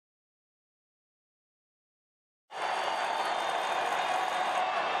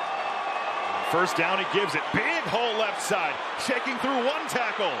first down, he gives it. Big hole left side. Shaking through one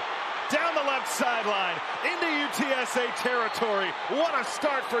tackle. Down the left sideline. Into UTSA territory. What a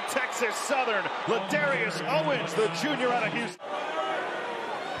start for Texas Southern. Ladarius Owens, the junior out of Houston.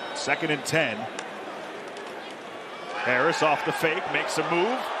 2nd and 10. Harris off the fake, makes a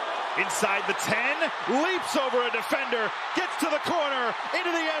move. Inside the 10. Leaps over a defender. Gets to the corner.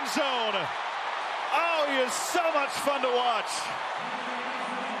 Into the end zone. Oh, he is so much fun to watch.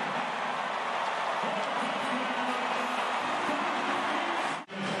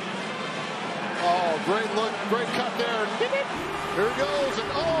 Oh, great look, great cut there. Here he goes, and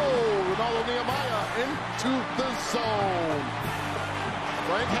Ronaldo Nehemiah into the zone.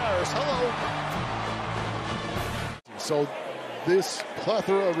 Frank Harris, hello. So this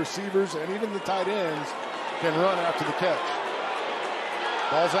plethora of receivers and even the tight ends can run after the catch.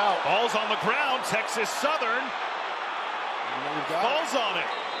 Ball's out. Ball's on the ground. Texas Southern falls on it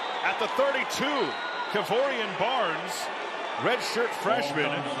at the 32. Kavorian Barnes, redshirt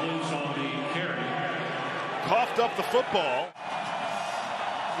freshman, coughed up the football.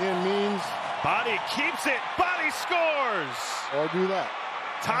 Ian Means. Body keeps it. Body scores. Or do that.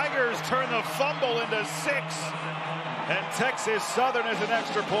 Tigers turn the fumble into 6. And Texas Southern is an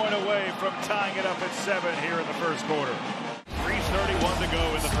extra point away from tying it up at 7 here in the first quarter. 3:31 to go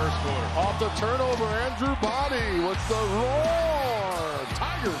in the first quarter. Off the turnover, Andrew Body with the roar.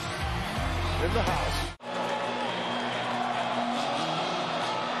 Tigers in the house.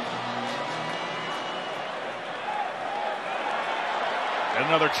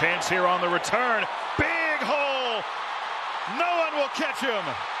 Another chance here on the return. Big hole. No one will catch him.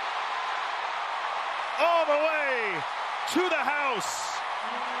 All the way to the house.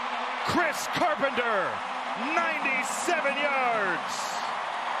 Chris Carpenter, 97 yards.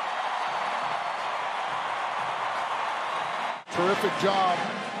 Terrific job.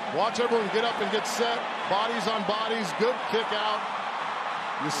 Watch everyone get up and get set. Bodies on bodies. Good kick out.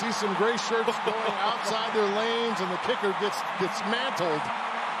 You see some gray shirts going outside their lanes, and the kicker gets mantled.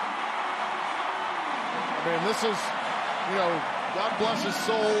 I mean, this is, God bless his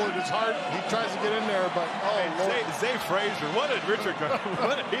soul and his heart. He tries to get in there, but Lord. Zay Frazier, what did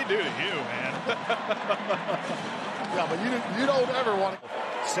he do to you, man? Yeah, but you don't ever want to.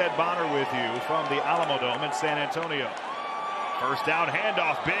 Sed Bonner with you from the Alamo Dome in San Antonio. First down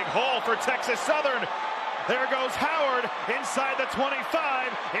handoff, big hole for Texas Southern. There goes Howard inside the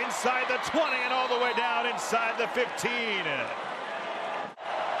 25, inside the 20, and all the way down inside the 15.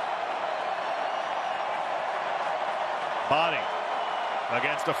 Body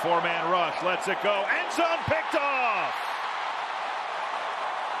against a 4-man rush, lets it go. End zone picked off.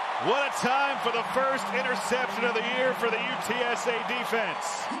 What a time for the first interception of the year for the UTSA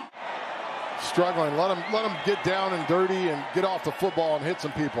defense. Struggling. Let him get down and dirty and get off the football and hit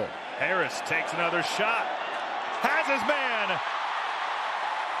some people. Harris takes another shot. Has his man.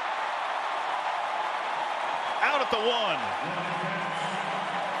 Out at the 1.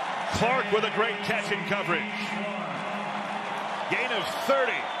 Clark with a great catch in coverage. Gain of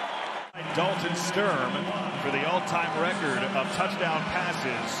 30. Dalton Sturm for the all-time record of touchdown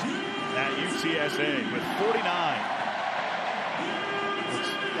passes at UTSA with 49.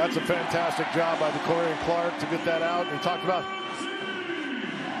 That's a fantastic job by the Corey and Clark to get that out. We talked about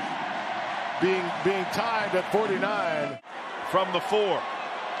being tied at 49. From the 4.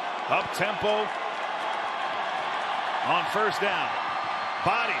 Up-tempo on first down.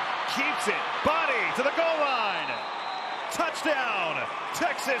 Body keeps it. Body to the goal line. Touchdown,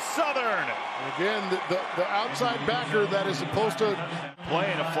 Texas Southern. And again, the outside backer that is supposed to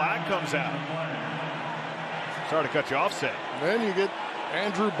play, and a flag comes out. Sorry to cut you off, Seth. Then you get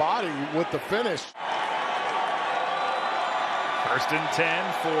Andrew Body with the finish. First and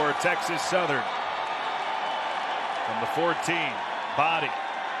 10 for Texas Southern. From the 14, Body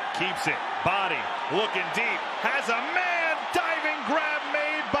keeps it. Body looking deep. Has a man diving grab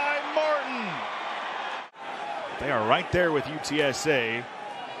made by Martin. They are right there with UTSA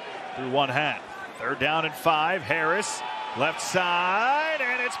through one half. 3rd down and 5. Harris, left side,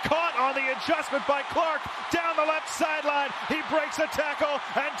 and it's caught on the adjustment by Clark down the left sideline. He breaks a tackle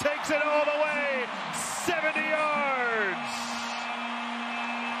and takes it all the way. 70 yards.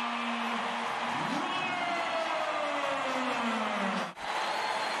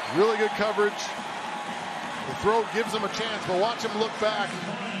 Really good coverage. The throw gives him a chance, but watch him look back.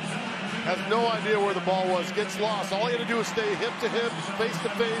 Has no idea where the ball was. Gets lost. All he had to do is stay hip to hip, face to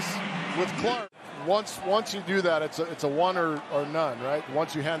face with Clark. Once you do that, it's a one or none, right?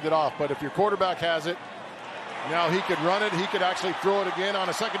 Once you hand it off. But if your quarterback has it, Now he could run it. He could actually throw it again on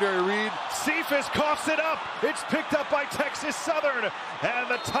a secondary read. Cephas coughs it up. It's picked up by Texas Southern. And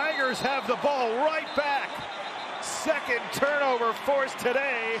the Tigers have the ball right back. Second turnover forced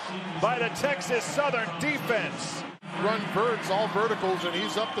today by the Texas Southern defense. Run verts, all verticals, and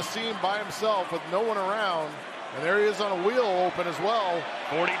he's up the seam by himself with no one around. And there he is on a wheel open as well.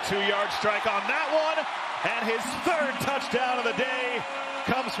 42-yard strike on that one. And his third touchdown of the day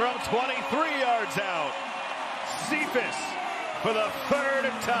comes from 23 yards out. Cephas for the third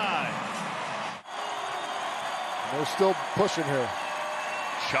time. They're still pushing here.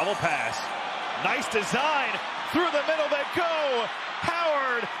 Shovel pass. Nice design. Through the middle they go.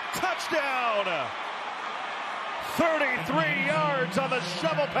 Howard, touchdown. 33 yards on the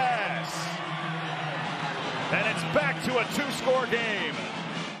shovel pass. And it's back to a two-score game.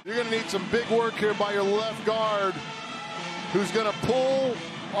 You're going to need some big work here by your left guard, who's going to pull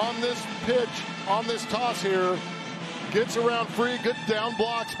on this pitch, on this toss here. Gets around free, good down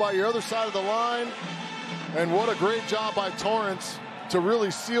blocks by your other side of the line. And what a great job by Torrance to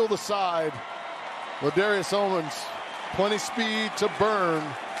really seal the side. Ladarius Owens, plenty speed to burn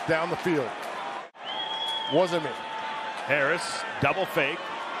down the field. Wasn't me. Harris, double fake.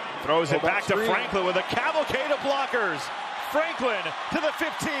 Throws it back to Franklin with a cavalcade of blockers. Franklin to the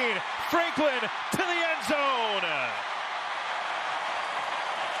 15. Franklin to the end zone.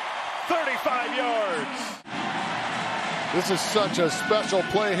 35 yards. This is such a special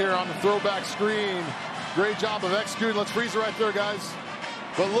play here on the throwback screen. Great job of executing. Let's freeze it right there, guys.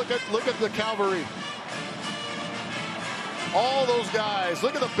 But look at the cavalry. All those guys.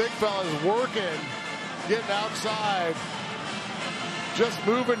 Look at the big fellas working, getting outside, just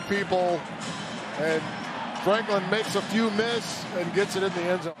moving people. And Franklin makes a few miss and gets it in the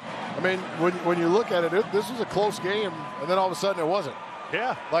end zone. I mean, when you look at it, this was a close game, and then all of a sudden it wasn't.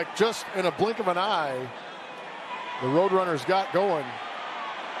 Yeah. Like just in a blink of an eye, the Roadrunners got going.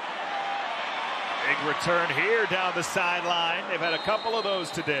 Big return here down the sideline. They've had a couple of those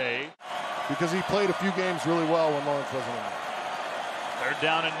today. Because he played a few games really well when Lawrence wasn't in. Third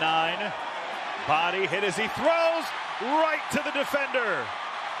down and 9. Body hit as he throws right to the defender.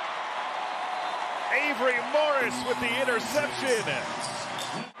 Avery Morris with the interception.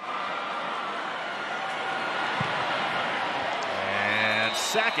 And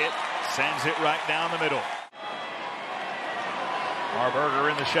Sackett sends it right down the middle.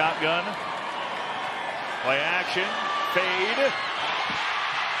 Harburger in the shotgun. Play action. Fade.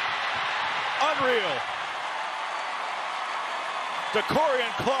 Unreal.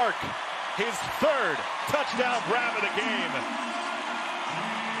 DeCorian Clark, his third touchdown grab of the game.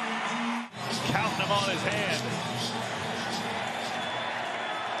 Counting him on his hand.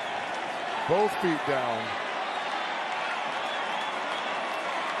 Both feet down.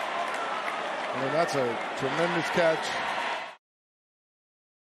 I mean, that's a tremendous catch.